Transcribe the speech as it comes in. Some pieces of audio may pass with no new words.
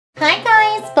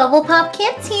BubblePOP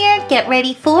Kids here. Get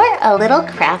ready for a little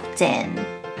crafting.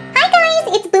 Hi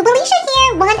guys, it's Bubbleisha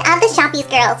here, one of the Shoppies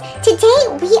girls. Today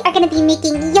we are going to be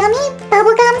making yummy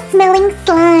bubblegum smelling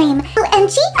slime.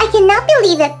 OMG, I cannot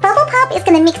believe it. BubblePOP is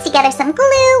going to mix together some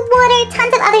glue, water,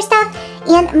 tons of other stuff,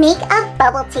 and make a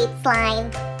bubble tape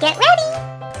slime. Get ready!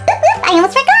 Oop, I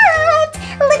almost forgot!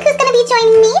 Look who's going to be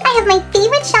joining me. I have my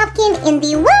favorite Shopkin in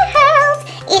the world.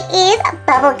 It is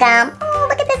bubblegum. Oh,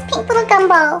 look at this pink little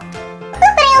gumball.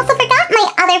 But I also forgot my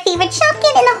other favorite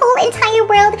Shopkin in the whole entire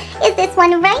world is this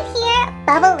one right here,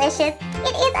 Bubblicious.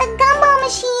 It is a gumball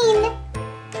machine.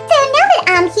 So now that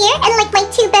I'm here and like my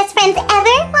two best friends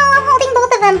ever, while I'm holding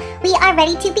both of them, we are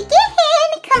ready to begin.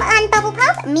 Come on,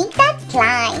 BubblePOP, make that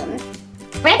slime.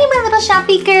 Ready, my little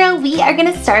Shoppy girl? We are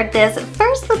gonna start this.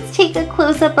 First, let's take a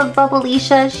close-up of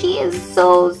Bubbleisha. She is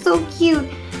so cute.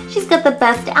 She's got the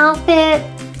best outfit.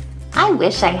 I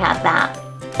wish I had that.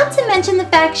 Not to mention the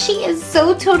fact she is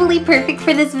so totally perfect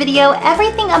for this video.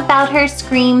 Everything about her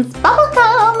screams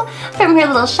bubblegum. From her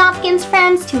little Shopkins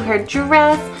friends to her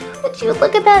dress. Would you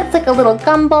look at that? It's like a little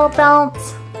gumball belt.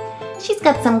 She's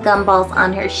got some gumballs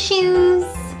on her shoes.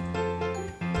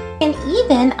 And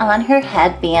even on her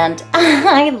headband.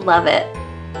 I love it.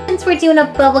 Since we're doing a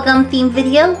bubblegum themed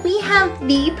video, we have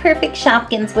the perfect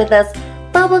Shopkins with us.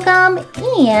 Bubblegum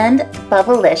and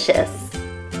Bubblicious.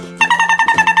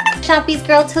 Shoppies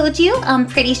girl told you, I'm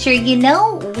pretty sure you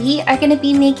know, we are going to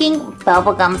be making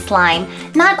bubblegum slime.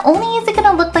 Not only is it going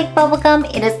to look like bubblegum,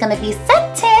 it is going to be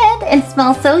scented and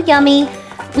smell so yummy.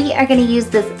 We are going to use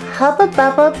this Hubba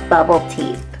Bubba bubble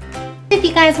tape. If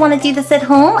you guys want to do this at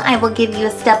home, I will give you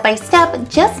a step-by-step.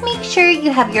 Just make sure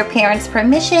you have your parents'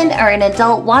 permission or an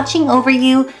adult watching over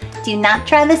you. Do not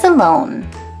try this alone.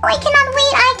 Oh, I cannot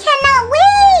wait! I cannot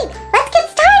wait! Let's get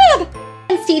started!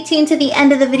 And stay tuned to the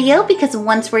end of the video because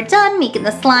once we're done making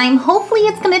the slime, hopefully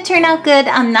it's going to turn out good.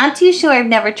 I'm not too sure. I've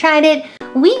never tried it.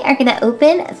 We are going to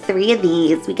open 3 of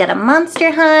these. We got a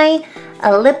Monster High,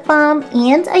 a lip balm,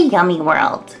 and a Yummy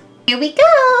World. Here we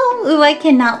go! Ooh, I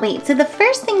cannot wait. So the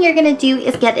first thing you're going to do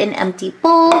is get an empty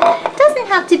bowl. It doesn't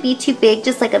have to be too big,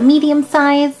 just like a medium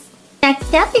size. Next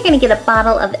step, you're going to get a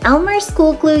bottle of Elmer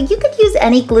school glue. You could use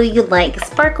any glue you like.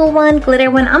 Sparkle one, glitter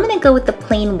one. I'm going to go with the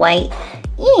plain white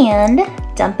and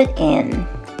dump it in.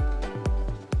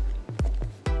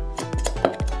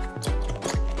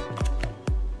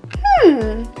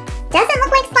 Doesn't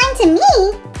look like slime to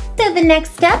me. So the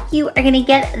next step, you are going to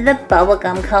get the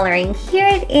bubblegum coloring. Here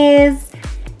it is,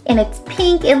 and it's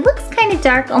pink. It looks kind of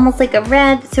dark, almost like a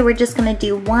red, so we're just going to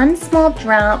do 1 small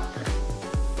drop.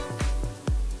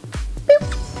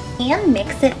 Boop, and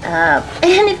mix it up.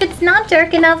 And if it's not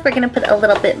dark enough, we're going to put a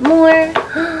little bit more.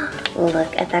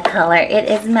 Look at that color. It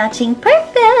is matching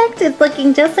perfect. It's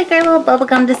looking just like our little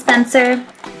bubblegum dispenser.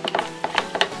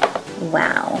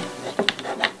 Wow.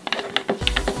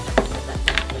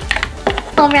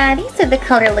 Alrighty, so the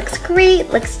color looks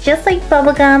great, looks just like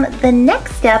bubblegum. The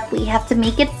next step, we have to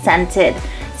make it scented.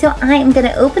 So I am going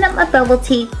to open up my bubble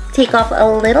tape, take off a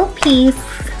little piece.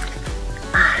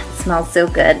 Ah, it smells so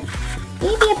good.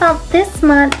 Maybe about this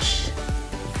much.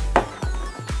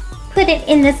 Put it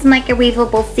in this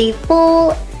microwavable safe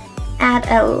bowl. Add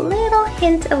a little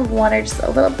hint of water, just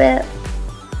a little bit.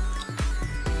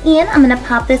 And I'm going to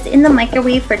pop this in the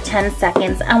microwave for 10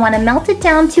 seconds. I want to melt it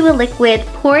down to a liquid,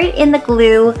 pour it in the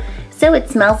glue so it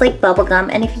smells like bubblegum.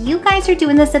 And if you guys are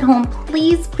doing this at home,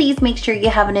 please make sure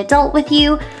you have an adult with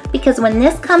you because when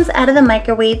this comes out of the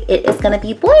microwave, it is going to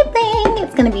be boiling.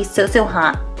 It's going to be so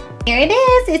hot. Here it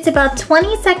is. It's about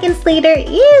 20 seconds later.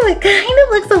 Ew, it kind of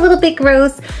looks a little bit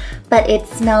gross, but it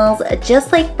smells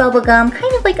just like bubblegum,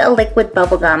 kind of like a liquid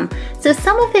bubblegum. So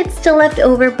some of it's still left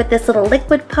over, but this little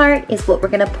liquid part is what we're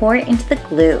gonna pour into the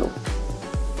glue.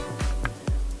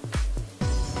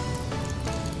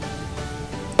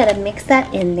 Gotta mix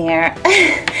that in there.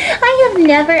 I have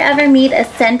never ever made a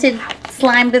scented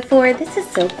slime before. This is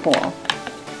so cool.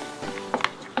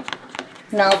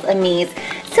 Smells amazing.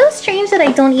 So strange that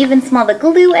I don't even smell the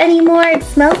glue anymore. It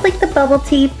smells like the bubble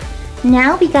tape.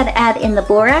 Now we gotta add in the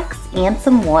borax and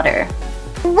some water.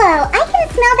 Whoa, I can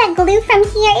smell that glue from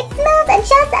here. It smells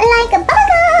just like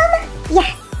bubblegum.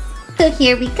 Yes. So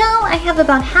here we go. I have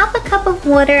about half a cup of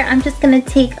water. I'm just gonna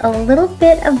take a little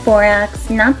bit of borax,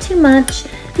 not too much,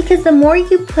 because the more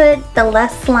you put, the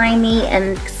less slimy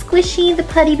and squishy the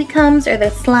putty becomes, or the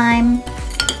slime.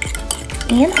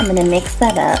 And I'm gonna mix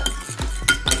that up.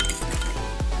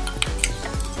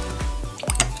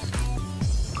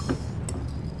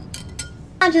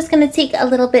 I'm just going to take a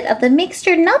little bit of the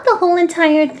mixture, not the whole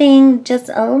entire thing, just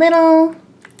a little,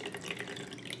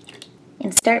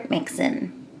 and start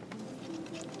mixing.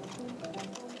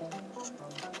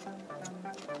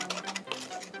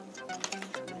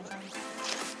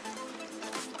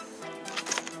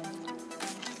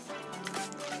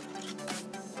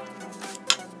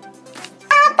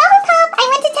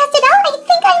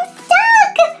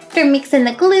 After mixing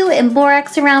the glue and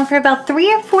borax around for about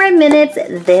 3 or 4 minutes,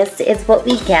 this is what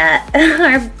we get.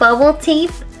 Our bubble tape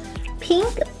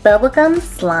pink bubblegum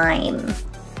slime.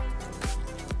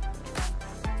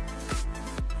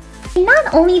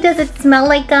 Not only does it smell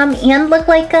like gum and look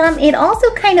like gum, it also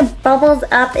kind of bubbles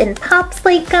up and pops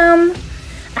like gum.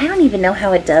 I don't even know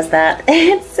how it does that.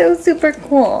 It's so super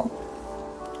cool.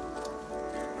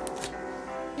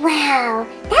 Wow,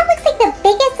 that looks like the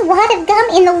biggest wad of gum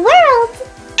in the world.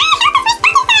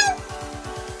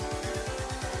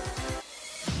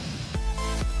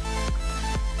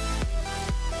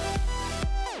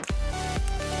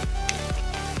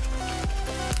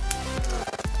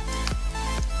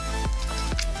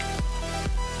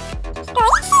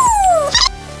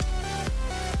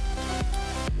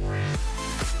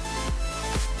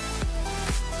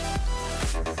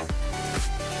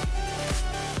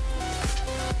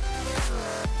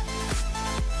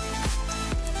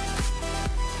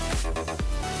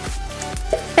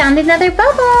 Found another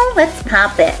bubble. Let's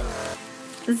pop it.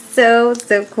 So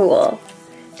cool.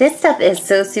 This stuff is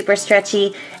so super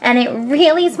stretchy and it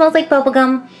really smells like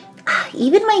bubblegum.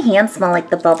 Even my hands smell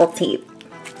like the bubble tape.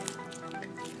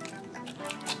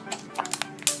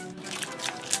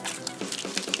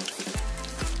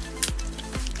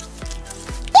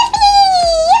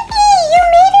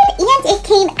 It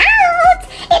came out!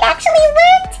 It actually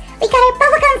worked! We got our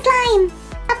bubblegum slime!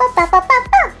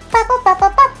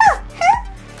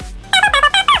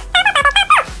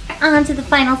 On to the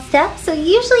final step. So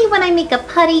usually when I make a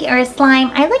putty or a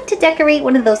slime, I like to decorate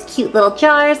one of those cute little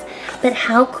jars. But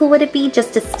how cool would it be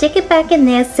just to stick it back in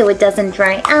this so it doesn't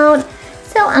dry out?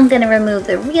 So I'm gonna remove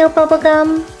the real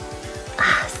bubblegum.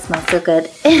 Smells so good.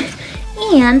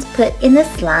 And put in the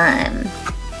slime.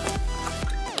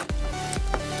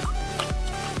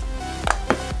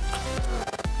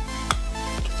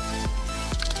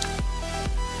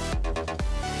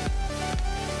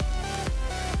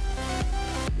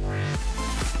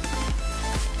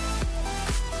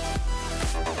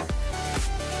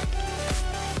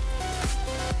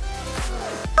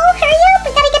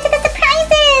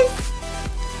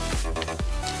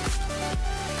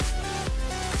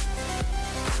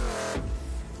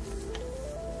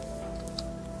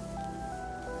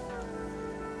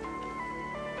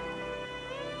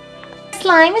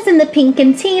 Slime is in the pink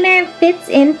container, fits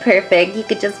in perfect. You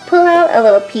could just pull out a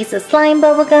little piece of slime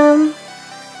bubblegum.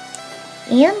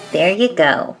 And there you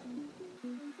go.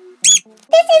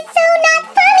 This is so not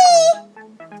funny!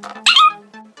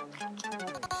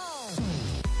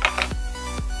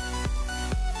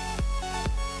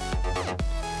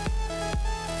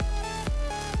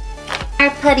 Our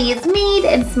putty is made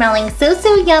and smelling so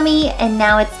yummy, and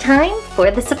now it's time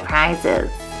for the surprises.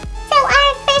 So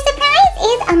our first surprise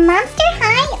is a Monster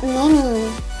High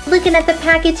Mini. Looking at the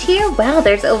package here, wow,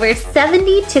 there's over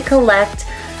 70 to collect.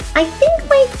 I think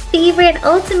my favorite,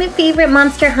 ultimate favorite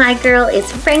Monster High girl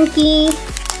is Frankie.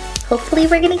 Hopefully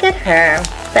we're gonna get her,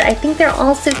 but I think they're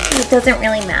all so cute, it doesn't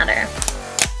really matter.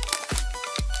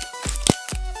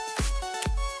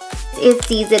 This is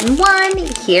season 1,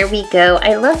 here we go.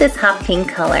 I love this hot pink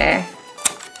color.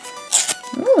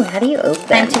 Ooh, how do you open?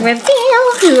 Time to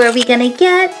reveal, who are we gonna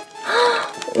get?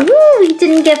 Ooh, we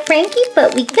didn't get Frankie,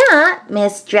 but we got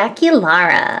Miss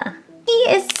Draculara. He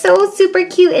is so super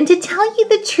cute, and to tell you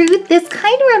the truth, this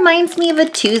kind of reminds me of a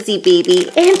Tuesday baby.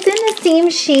 It's in the same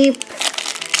shape.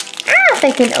 If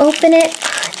I can open it,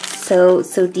 it's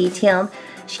so detailed.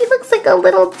 She looks like a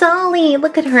little dolly.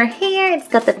 Look at her hair, it's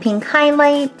got the pink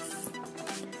highlights.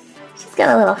 She's got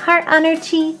a little heart on her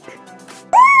cheek.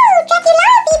 Ooh,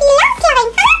 Draculara baby loves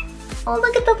slime, huh? Oh,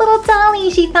 look at the little dolly.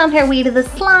 She found her way to the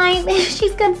slime.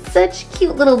 She's got such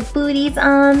cute little booties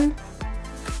on.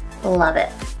 Love it.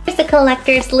 Here's the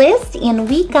collector's list, and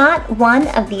we got one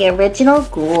of the original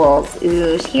ghouls.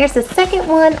 Ooh, here's the second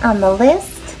one on the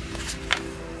list.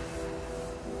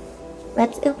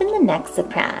 Let's open the next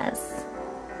surprise.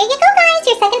 There you go, guys.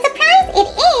 Your second surprise. It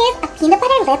is a peanut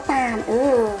butter lip balm.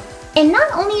 Ooh. And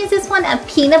not only is this one a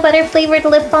peanut butter flavored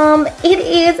lip balm, it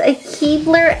is a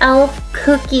Keebler Elf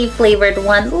cookie flavored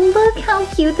one. Look how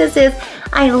cute this is.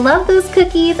 I love those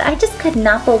cookies. I just could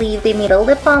not believe they made a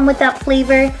lip balm with that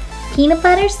flavor. Peanut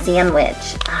butter sandwich.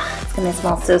 It's gonna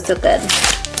smell so good.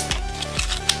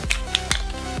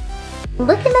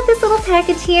 Looking at this little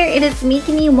package here, it is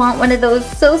making me want one of those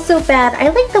so bad. I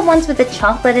like the ones with the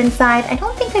chocolate inside. I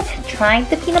don't think I've tried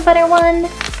the peanut butter one.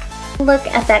 Look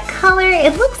at that color.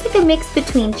 It looks like a mix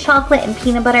between chocolate and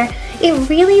peanut butter. It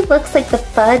really looks like the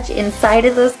fudge inside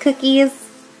of those cookies.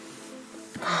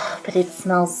 But it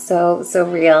smells so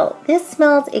real. This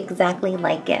smells exactly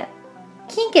like it.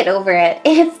 Can't get over it.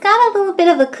 It's got a little bit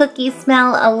of a cookie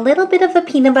smell, a little bit of a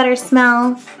peanut butter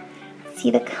smell.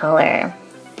 See the color.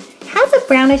 Has a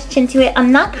brownish tint to it.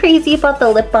 I'm not crazy about the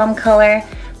lip balm color,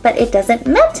 but it doesn't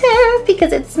matter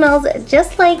because it smells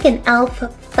just like an elf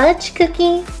fudge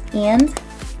cookie, and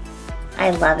I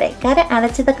love it. Gotta add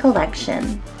it to the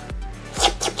collection.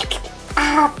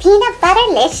 Ah, peanut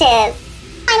butterlicious.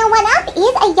 Final one up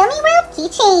is a Yummy World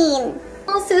keychain.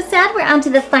 Oh, so sad we're on to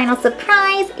the final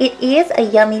surprise. It is a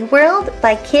Yummy World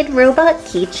by Kid Robot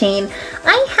keychain.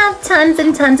 I have tons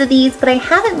and tons of these, but I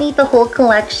haven't made the whole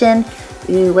collection.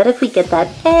 Ooh, what if we get that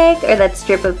egg or that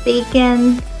strip of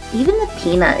bacon? Even the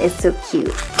peanut is so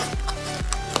cute.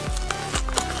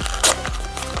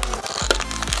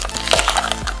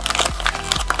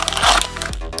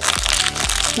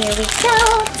 Here we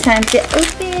go. Time to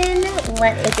open.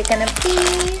 What is it gonna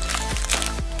be?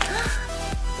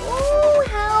 Oh,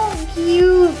 how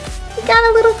cute. We got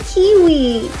a little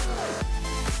kiwi.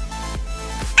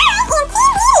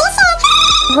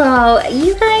 Whoa,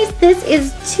 you guys, this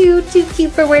is too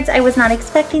cute for words. I was not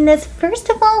expecting this. First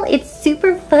of all, it's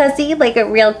super fuzzy like a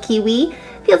real kiwi.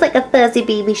 Feels like a fuzzy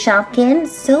baby Shopkin.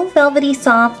 So velvety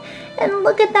soft. And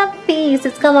look at that face.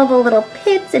 It's got all the little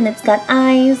pits and it's got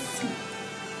eyes.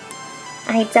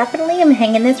 I definitely am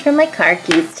hanging this from my car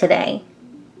keys today.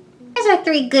 Here's our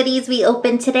 3 goodies we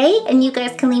opened today, and you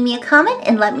guys can leave me a comment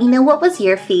and let me know what was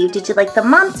your fave. Did you like the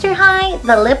Monster High,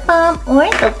 the lip balm, or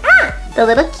the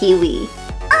little kiwi?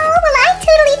 Oh, well, I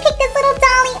totally picked this little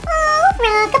dolly. Oh,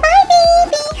 rockabye,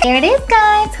 baby. There it is,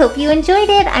 guys. Hope you enjoyed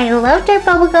it. I loved our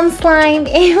bubblegum slime.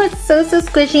 It was so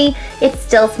squishy. It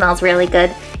still smells really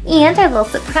good. And our little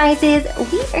surprises.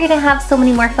 We are going to have so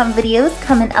many more fun videos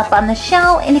coming up on the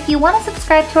show. And if you want to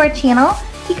subscribe to our channel,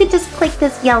 you could just click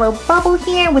this yellow bubble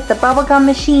here with the bubblegum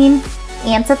machine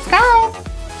and subscribe.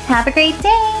 Have a great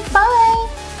day. Bye.